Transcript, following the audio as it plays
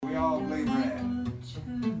all believe red.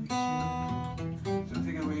 So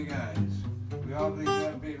take it away, guys. We all believe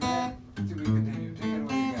red, believe red. Until we continue. Take it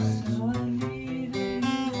away, guys.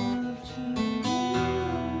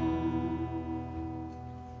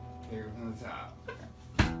 Take it from the top.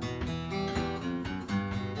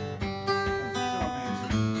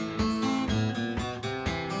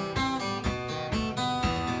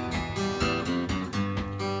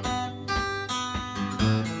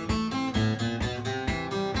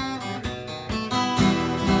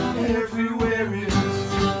 Everywhere is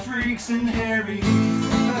freaks and Harrys,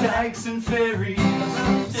 dykes and fairies.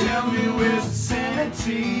 Tell me where's the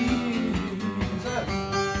sanity?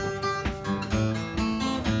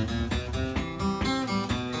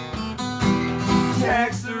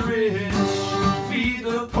 Tax the rich, feed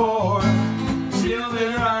the poor, till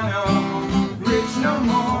there are no rich no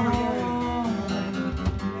more.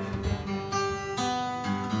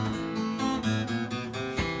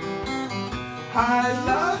 I'd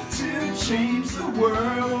love to change the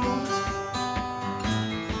world,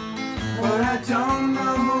 but I don't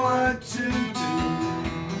know what to do.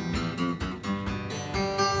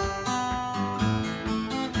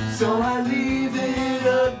 So I leave it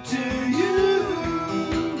up to you.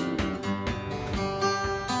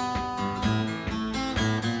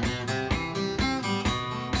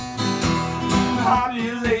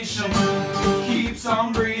 Population keeps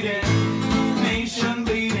on breeding, nation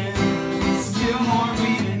bleeding, still more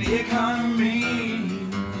bleeding economy.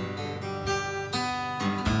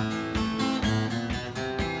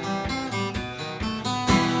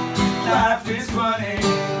 Life is funny,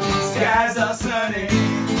 skies are sunny,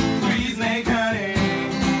 trees make honey.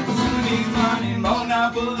 Who needs money?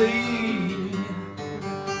 Monopoly.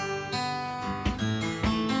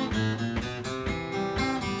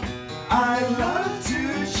 I love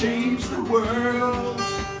to change the world,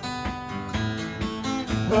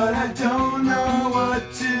 but I don't know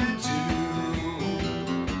what to do.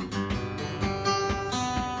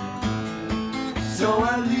 So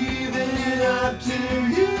I leave it up to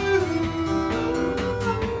you.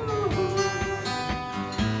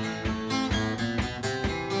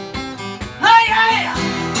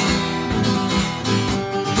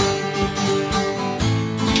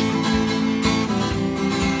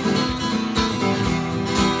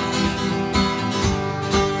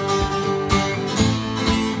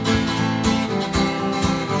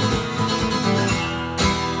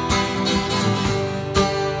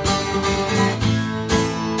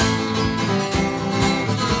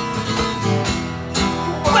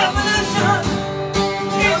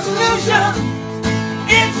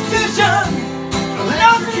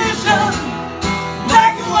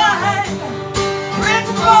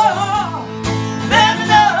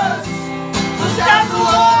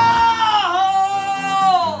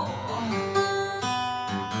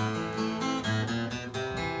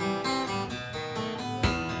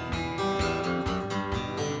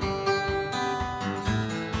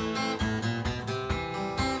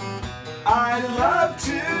 I'd love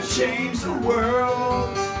to change the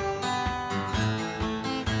world,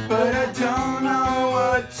 but I don't know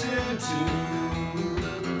what to do.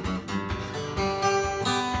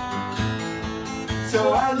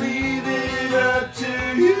 So I leave it up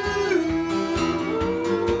to you.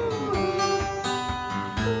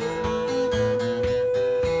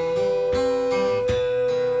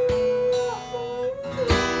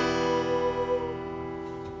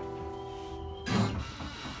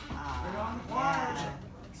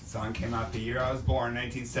 The song came out the year I was born,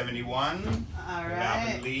 1971. All With right.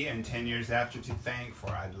 Alvin Lee, and 10 years after To Thank for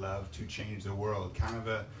I'd Love to Change the World. Kind of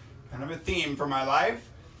a theme for my life.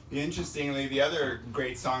 Interestingly, the other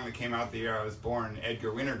great song that came out the year I was born,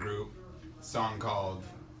 Edgar Winter Group, song called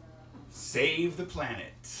Save the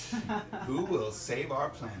Planet. Who will save our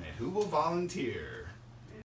planet? Who will volunteer?